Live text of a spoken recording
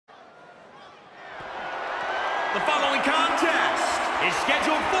The following contest is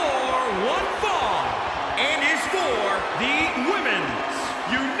scheduled for one fall and is for the Women's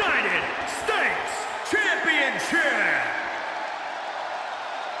United States Championship.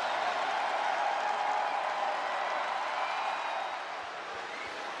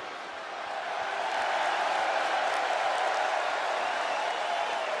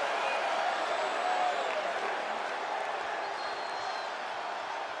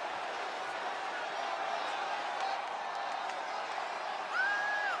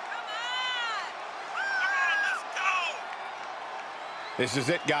 This is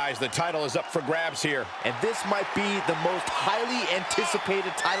it, guys. The title is up for grabs here. And this might be the most highly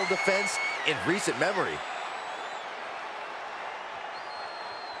anticipated title defense in recent memory.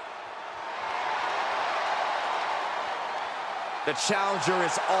 The challenger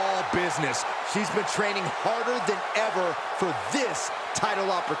is all business. She's been training harder than ever for this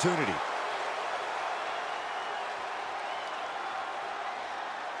title opportunity.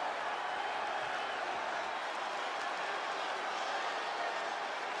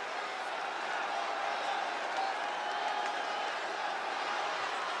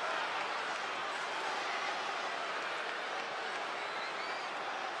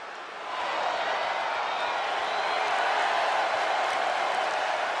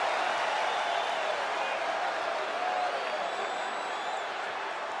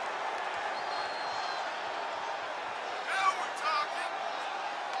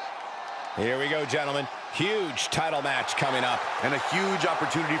 Here we go, gentlemen. Huge title match coming up. And a huge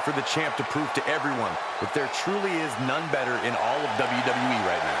opportunity for the champ to prove to everyone that there truly is none better in all of WWE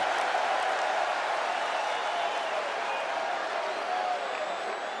right now.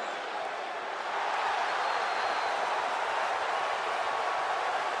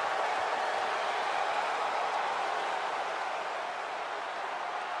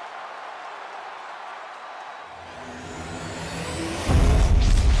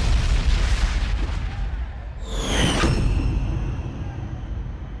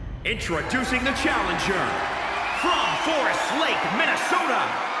 Introducing the challenger, from Forest Lake, Minnesota,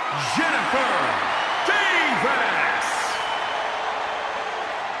 Jennifer Davis.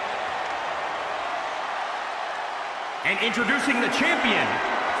 And introducing the champion,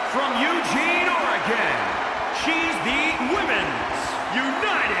 from Eugene, Oregon, she's the Women's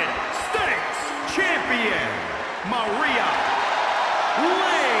United States Champion, Maria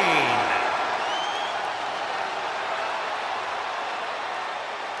Lane.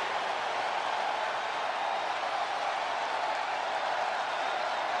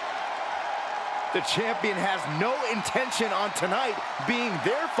 The champion has no intention on tonight being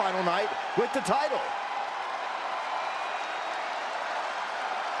their final night with the title.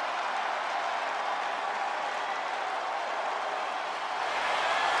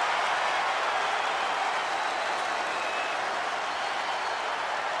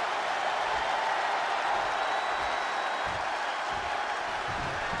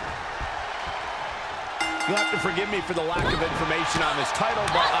 You'll have to forgive me for the lack of information on this title,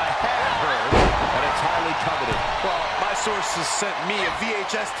 but I have heard that it's highly coveted. Well, my sources sent me a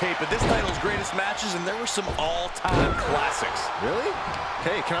VHS tape of this title's greatest matches, and there were some all-time classics. Really?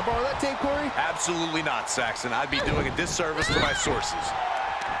 Hey, can I borrow that tape, Corey? Absolutely not, Saxon. I'd be doing a disservice to my sources.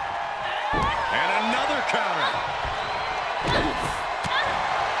 And another counter.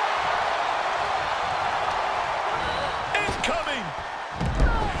 Incoming.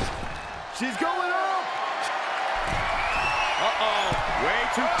 She's going up. Uh-oh, way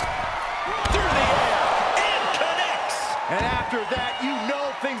too... Through the air. And connects. And after that, you know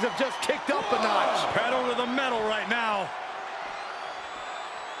things have just kicked up a notch. Pedal to the metal right now.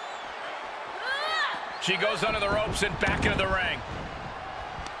 She goes under the ropes and back into the ring.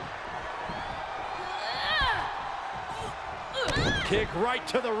 Kick right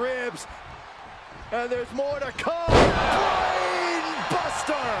to the ribs. And there's more to come. Brain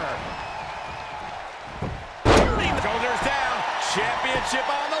Buster. Shoulders down. Championship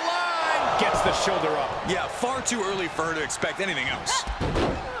on the line. Gets the shoulder up. Yeah, far too early for her to expect anything else.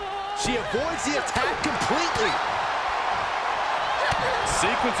 She avoids the attack completely.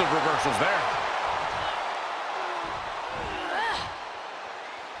 Sequence of reversals there.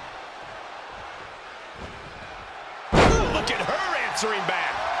 Ooh, look at her answering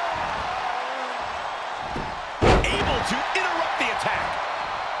back. Able to interrupt the attack.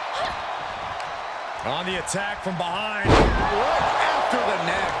 On the attack from behind. Right after the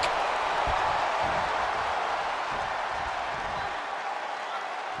neck.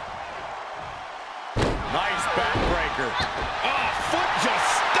 Nice backbreaker. Oh, foot just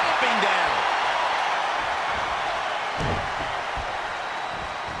stomping down.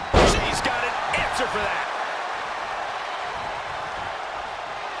 She's got an answer for that.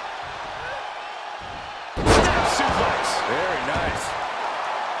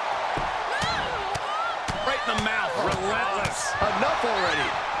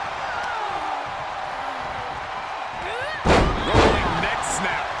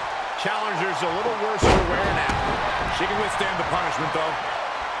 shoulders a little worse for wear now. She can withstand the punishment, though.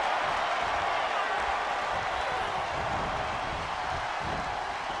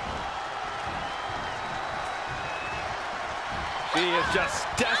 She is just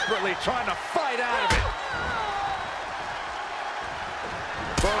desperately trying to fight out of it.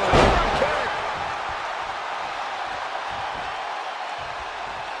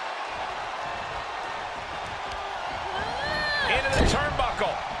 Into the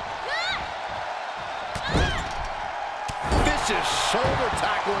turnbuckle. Vicious shoulder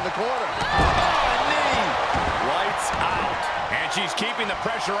tackle in the corner. Oh, knee. Lights out. And she's keeping the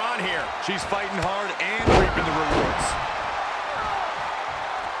pressure on here. She's fighting hard and reaping the rewards.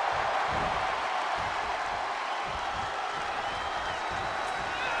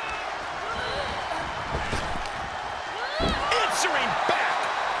 Answering back.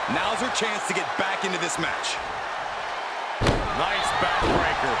 Now's her chance to get back into this match. Nice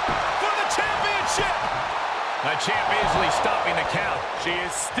backbreaker for the championship. The champ easily stopping the count. She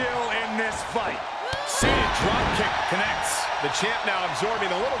is still in this fight. Seated drop kick connects. The champ now absorbing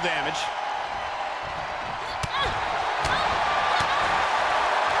a little damage.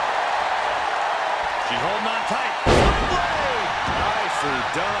 She's holding on tight. Nicely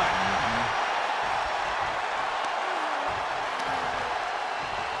done.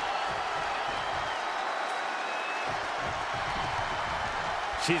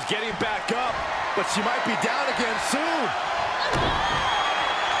 She's getting back up. But she might be down again soon.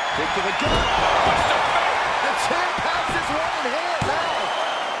 Kick to the gut. The champ has this one in hand now.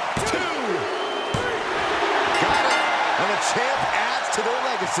 2. Got it. And the champ adds to their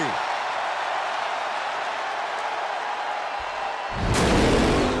legacy.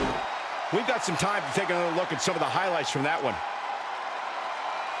 We've got some time to take another look at some of the highlights from that one.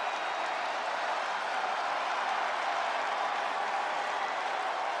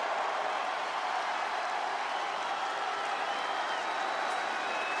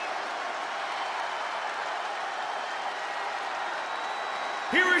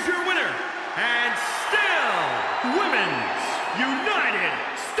 Here is your winner, and still Women's United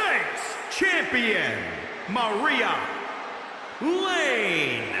States Champion, Maria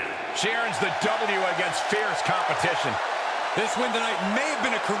Lane. She earns the W against fierce competition. This win tonight may have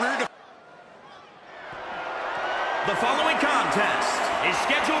been a career. The following contest is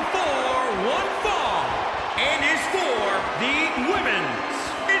scheduled for one fall and is for the Women's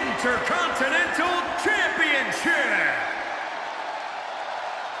Intercontinental Championship.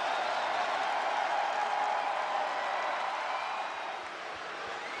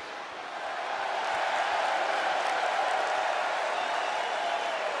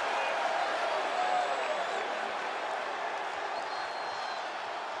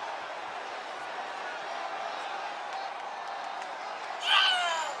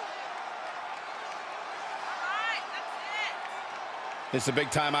 It's a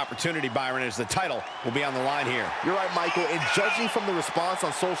big-time opportunity, Byron, as the title will be on the line here. You're right, Michael, and judging from the response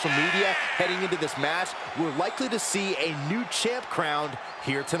on social media heading into this match, we're likely to see a new champ crowned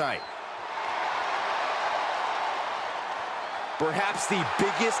here tonight. Perhaps the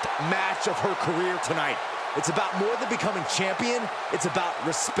biggest match of her career tonight. It's about more than becoming champion, it's about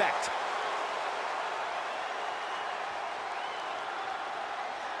respect.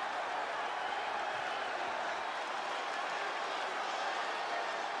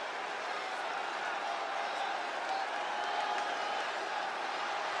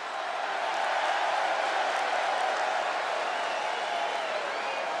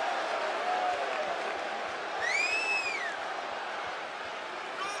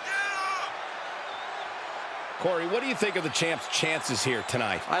 Corey, what do you think of the champ's chances here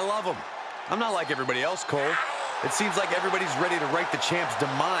tonight? I love him. I'm not like everybody else, Cole. It seems like everybody's ready to write the champ's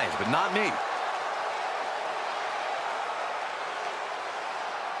demise, but not me.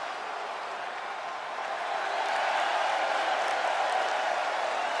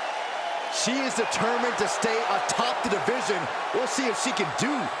 She is determined to stay atop the division. We'll see if she can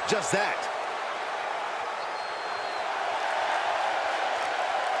do just that.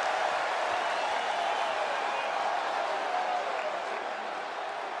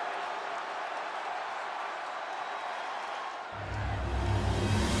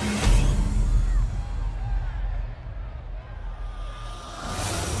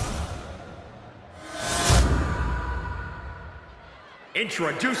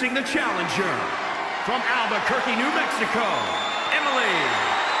 Introducing the challenger from Albuquerque, New Mexico, Emily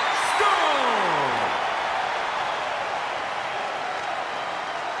Stone.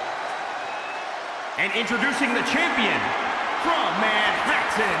 And introducing the champion from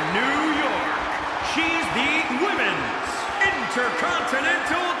Manhattan, New York, she's the Women's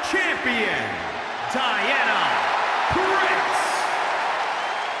Intercontinental Champion, Diana Prince.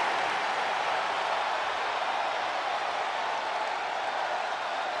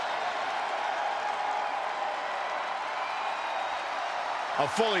 A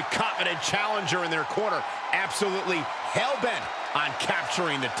fully confident challenger in their corner, absolutely hell-bent on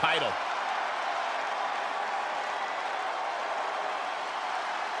capturing the title.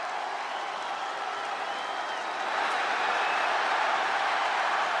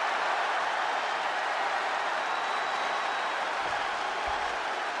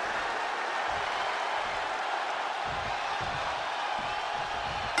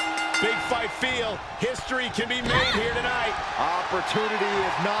 Big fight feel. History can be made here tonight. Opportunity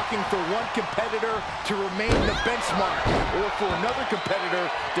is knocking for one competitor to remain the benchmark, or for another competitor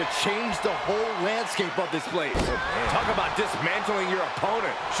to change the whole landscape of this place. Talk about dismantling your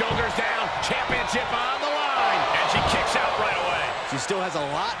opponent. Shoulders down, championship on the line. And she kicks out right away. She still has a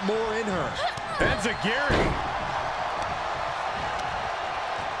lot more in her. Enziguri.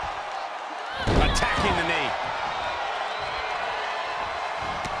 Attacking the knee.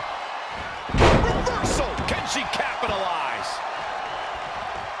 Reversal. Can she capitalize?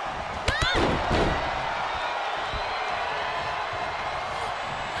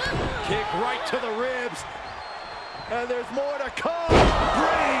 Kick right to the ribs. And there's more to come.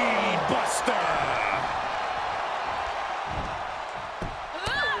 Brain Buster.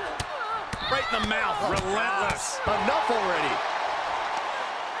 Right in the mouth. Relentless. Enough already.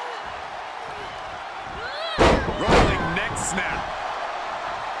 Rolling neck snap.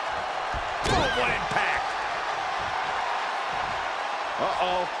 Oh, what impact.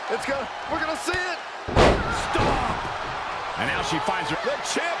 Uh-oh. We're gonna see it. Stop. And now she finds her. The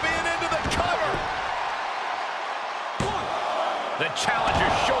champion into the cover. The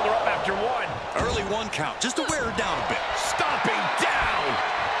challenger's shoulder up after one. Early one count, just to wear her down a bit. Stomping down.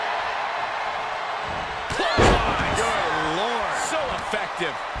 Clothesline. Good Lord. So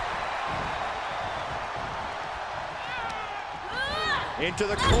effective. Into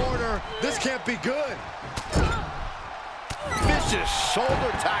the corner. This can't be good. Vicious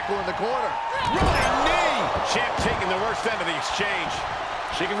shoulder tackle in the corner. Running knee. Champ taking the worst end of the exchange.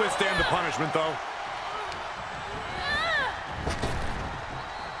 She can withstand the punishment, though.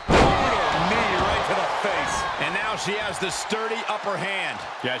 Brutal knee right to the face. And now she has the sturdy upper hand.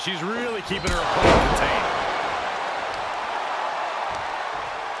 Yeah, she's really keeping her opponent contained.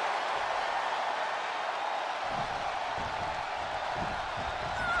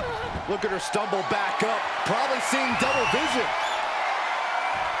 Look at her stumble back up. Probably seeing double vision.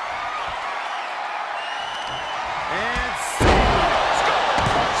 And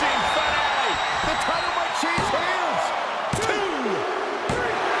Punching finale. the title might change hands. 2,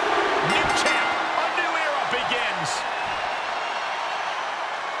 3. New champ. A new era begins.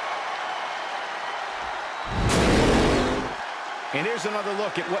 And here's another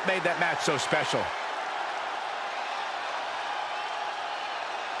look at what made that match so special.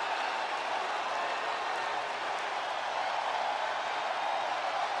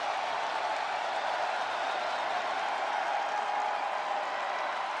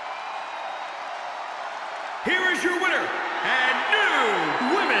 Here is your winner and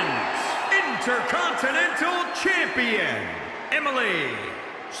new Women's Intercontinental Champion, Emily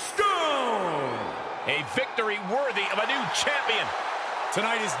Stone. A victory worthy of a new champion.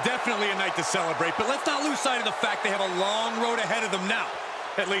 Tonight is definitely a night to celebrate, but let's not lose sight of the fact they have a long road ahead of them now.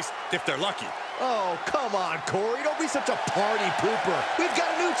 At least, if they're lucky. Oh, come on, Corey. Don't be such a party pooper. We've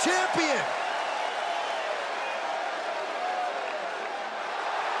got a new champion.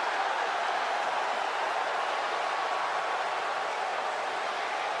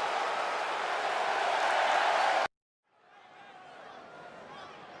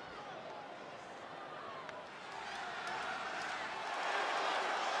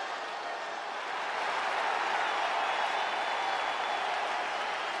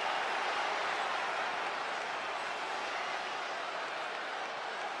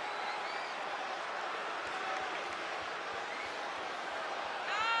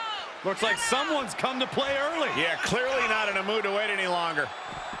 Looks like someone's come to play early. Yeah, clearly not in a mood to wait any longer.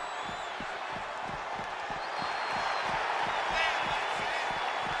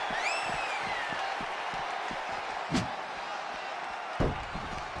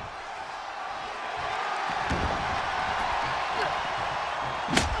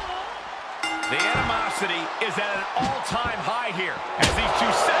 The animosity is at an all-time high here as these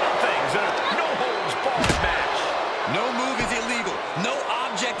two settle things in a no-holds-barred match. No move is illegal. No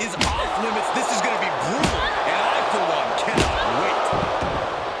object is off limits. This is going to be brutal, and I, for one, cannot wait.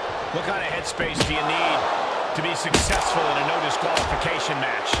 What kind of headspace do you need? to be successful in a no disqualification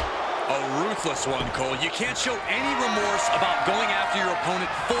match. A ruthless one, Cole. You can't show any remorse about going after your opponent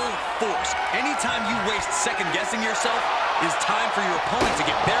full force. Anytime you waste second-guessing yourself, it's time for your opponent to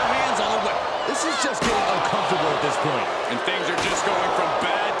get their hands on a weapon. This is just getting uncomfortable at this point. And things are just going from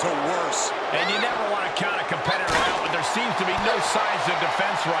bad to worse. And you never want to count a competitor out, but there seems to be no signs of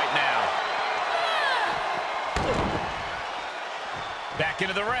defense right now. Back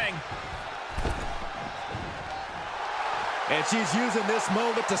into the ring. And she's using this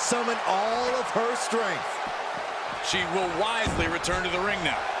moment to summon all of her strength. She will wisely return to the ring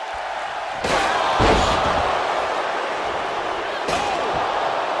now.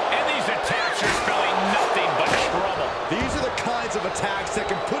 And these attacks are spelling nothing but trouble. These are the kinds of attacks that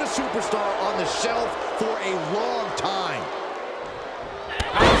can put a superstar on the shelf for a long time.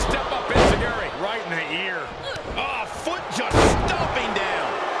 Nice step up, Enziguri. Right in the ear. Oh, foot just stomping down.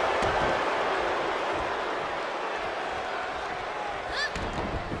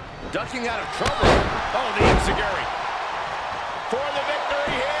 Ducking out of trouble. Oh, the Enziguri. For the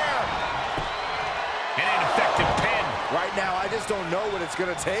victory here. An ineffective pin. Right now, I just don't know what it's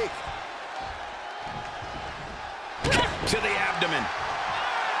going to take. Kick to the abdomen.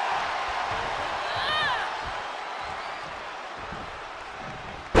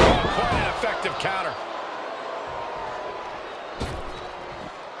 Oh, quite an effective counter.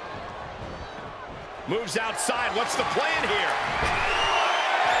 Moves outside. What's the plan here?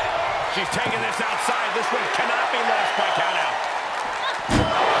 She's taking this outside. This one cannot be lost by countout.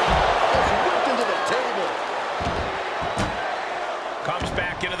 Just whipped into the table. Comes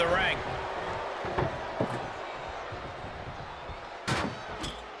back into the ring.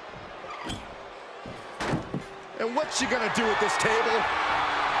 And what's she gonna do at this table?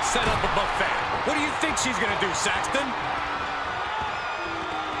 Set up a buffet. What do you think she's gonna do, Saxton?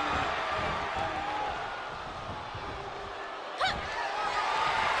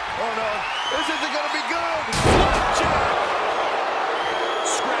 Oh no, this isn't gonna be good. Flapjack!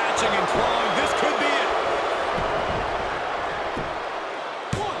 Scratching and clawing. This could be it.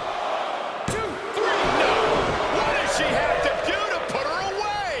 1, 2, 3. No! What does she have to do to put her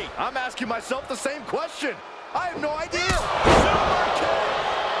away? I'm asking myself the same question. I have no idea. Super kick!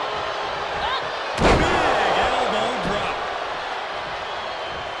 Big elbow drop.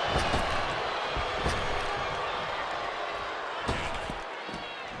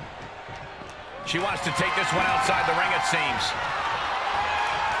 She wants to take this one outside the ring, it seems.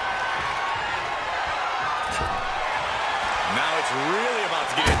 Now it's really about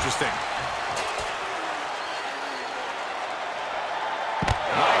to get interesting.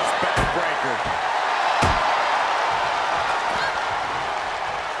 Nice backbreaker.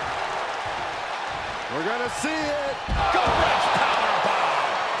 We're gonna see it. Gut-wrench powerbomb.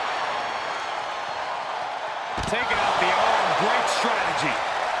 Taking out the arm. Great strategy.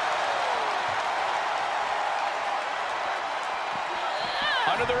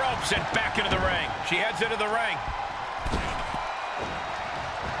 Under the ropes and back into the ring. She heads into the ring.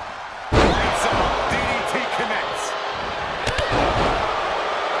 Lights up. DDT connects.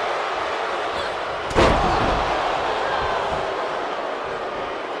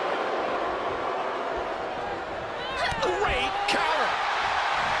 Great counter.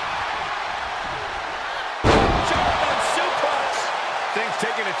 German suplex. Things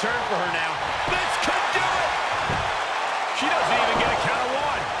taking a turn for her now. This could do it. She doesn't even get a count of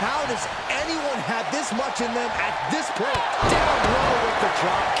one. How does anyone have this much in them at this point? Down low with the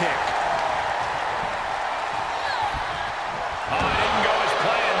drop kick. Oh, it didn't go as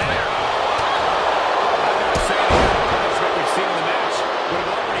planned there. I'm not saying that's what we've seen in the match would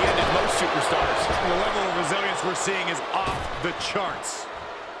have already ended most superstars. The level of resilience we're seeing is off the charts.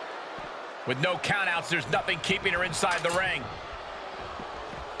 With no countouts, there's nothing keeping her inside the ring.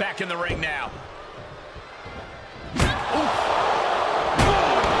 Back in the ring now.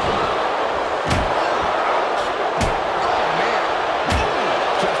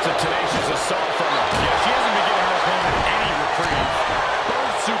 Just a tenacious assault from her. Yeah, she hasn't been giving her opponent any reprieve.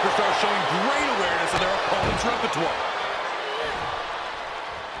 Both superstars showing great awareness of their opponent's repertoire.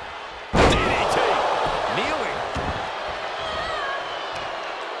 DDT. Kneeling.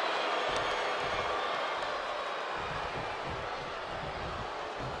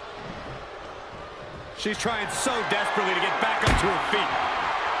 She's trying so desperately to get back up to her feet.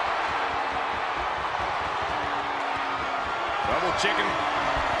 Double chicken.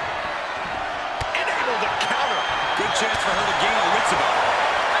 Able to counter. Good chance for her to gain her wits about it.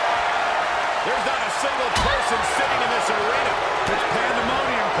 There's not a single person sitting in this arena. It's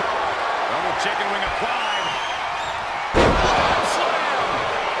pandemonium. Double chicken wing applied.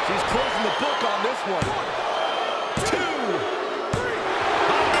 She's closing the book on this one. 1,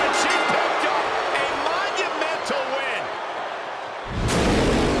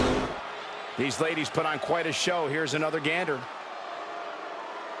 these ladies put on quite a show. Here's another gander.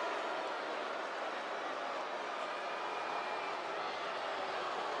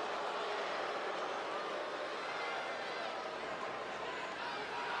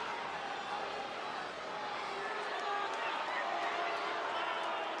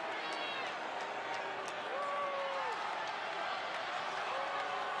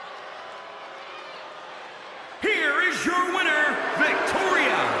 Here is your winner,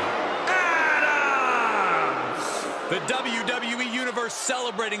 Victoria Adams! The WWE Universe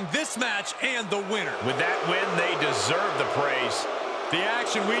celebrating this match and the winner. With that win, they deserve the praise. The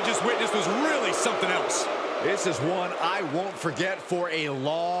action we just witnessed was really something else. This is one I won't forget for a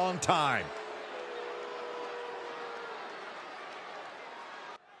long time.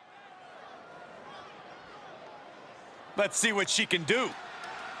 Let's see what she can do.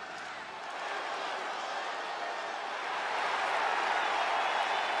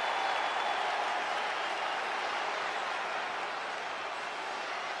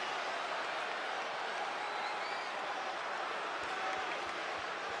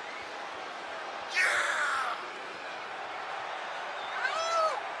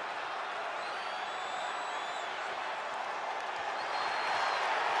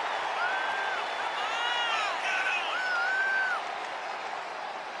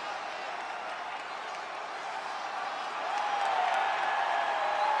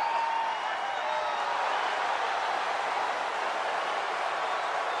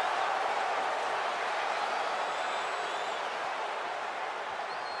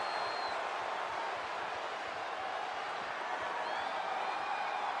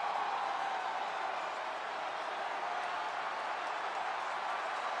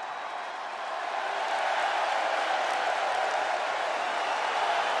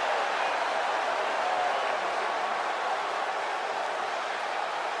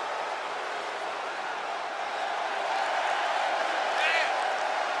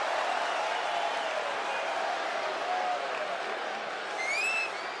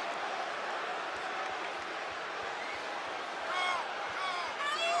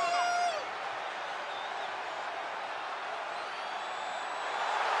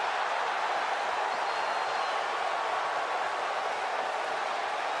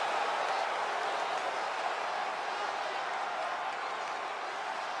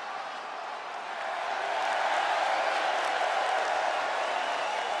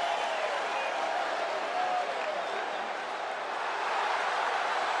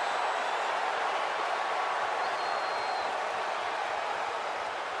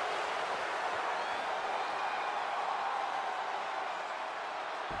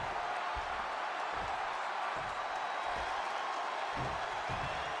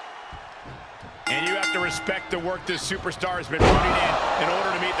 And you have to respect the work this superstar has been putting in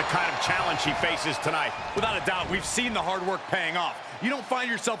order to meet the kind of challenge she faces tonight. Without a doubt, we've seen the hard work paying off. You don't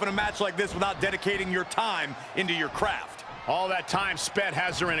find yourself in a match like this without dedicating your time into your craft. All that time spent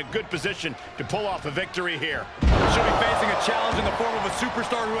has her in a good position to pull off a victory here. She'll be facing a challenge in the form of a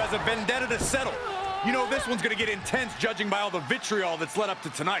superstar who has a vendetta to settle. You know this one's going to get intense judging by all the vitriol that's led up to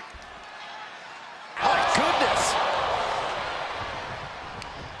tonight. My goodness!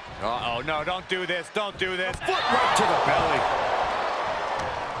 Uh-oh, no, don't do this, don't do this. Foot right to the belly.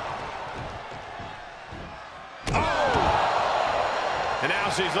 Oh! And now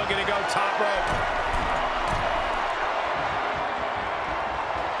she's looking to go top rope.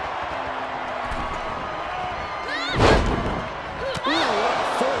 Ooh, what a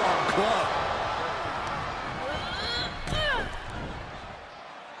forearm club.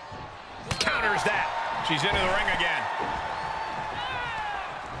 Counters that. She's into the ring again.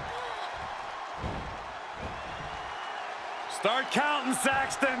 Start counting,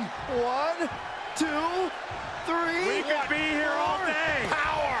 Saxton. 1, 2, 3. We could be here all day.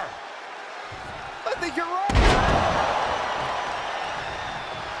 Power. I think you're right.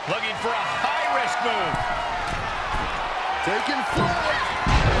 Looking for a high-risk move. Taking flight.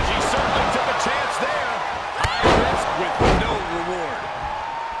 She certainly took a chance there. High risk with no reward.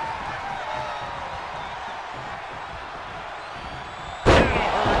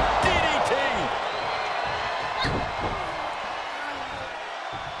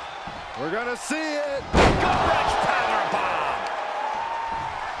 We're gonna see it. Gut-wrench powerbomb.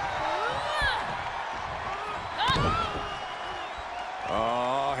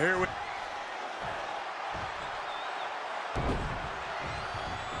 Oh, here we...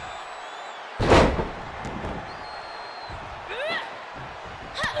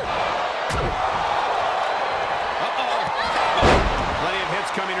 Plenty of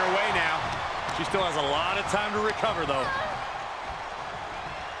hits coming her way now. She still has a lot of time to recover, though.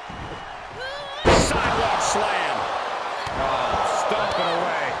 slam. Oh, stomping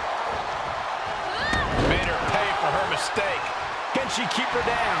away. Made her pay for her mistake. Can she keep her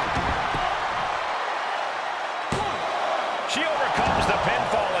down? She overcomes the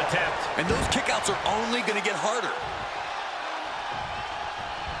pinfall attempt. And those kickouts are only going to get harder.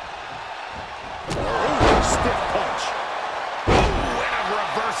 Ooh, stiff punch. Ooh, and a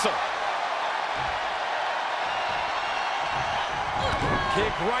reversal.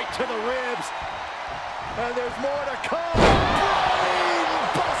 Kick right to the ribs. And there's more to come. Brain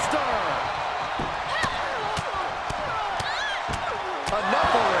buster.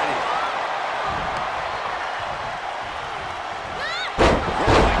 Enough already.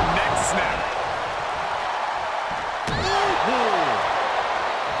 Rolling neck snap.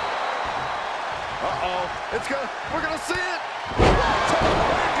 Uh-oh. We're gonna see it. Right to the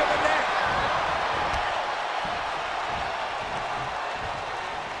back of the neck.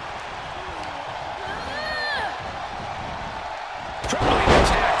 Tripling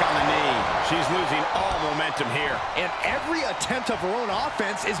attack on the knee. She's losing all momentum here. And every attempt of her own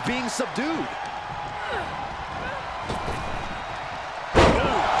offense is being subdued.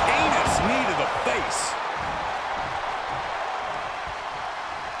 Oh, heinous knee to the face.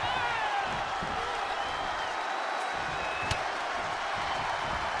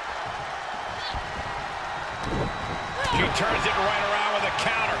 She turns it right around with a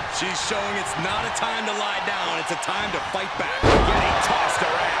counter. She's showing it's not a time to lie down. It's a time to fight back. Getting tossed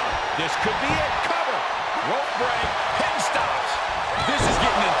around. This could be it. Cover. Rope break. Pin stops. This is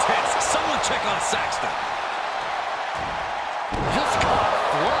getting intense. Someone check on Saxton. Just caught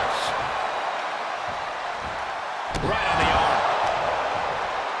flush. Right on the arm.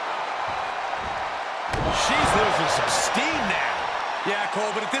 She's losing some steam now. Yeah, Cole,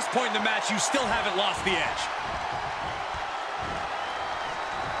 but at this point in the match, you still haven't lost the edge.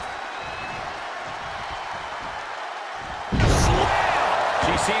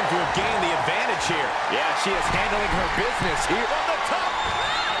 She seems to have gained the advantage here. Yeah, she is handling her business here on the top.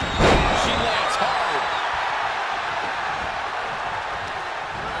 She lands hard.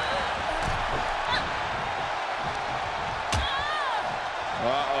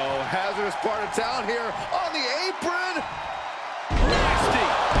 Uh-oh, hazardous part of town here on the apron. Nasty.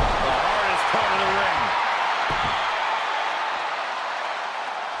 The hardest part of the ring.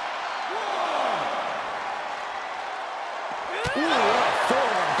 Ooh, what a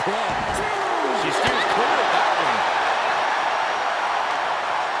forearm club. She steers clear of that one.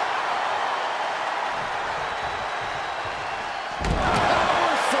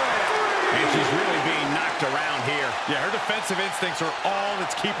 Power slam. And she's really being knocked around here. Yeah, her defensive instincts are all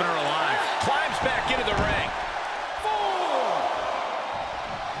that's keeping her alive. Climbs back into the ring.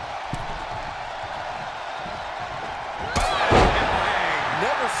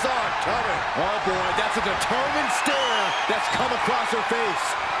 Never saw it coming. Oh, boy, that's a determined stare that's come across her face.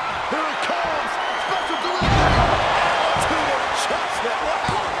 Here it comes. Special delivery. To the chest.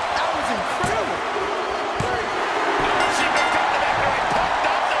 Wow, that was incredible. She picked up the victory. Picked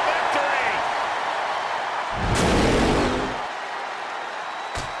up the victory.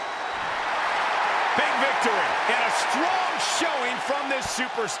 Big victory and a strong showing from this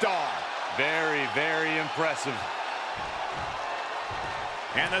superstar. Very, very impressive.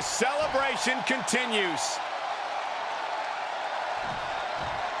 And the celebration continues.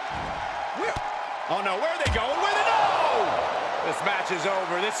 Oh no, where are they going? Where they no! This match is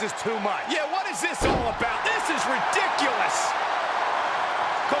over. This is too much. Yeah, what is this all about? This is ridiculous.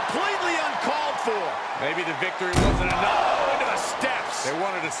 Completely uncalled for. Maybe the victory wasn't enough. Oh, into the steps. They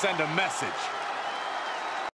wanted to send a message.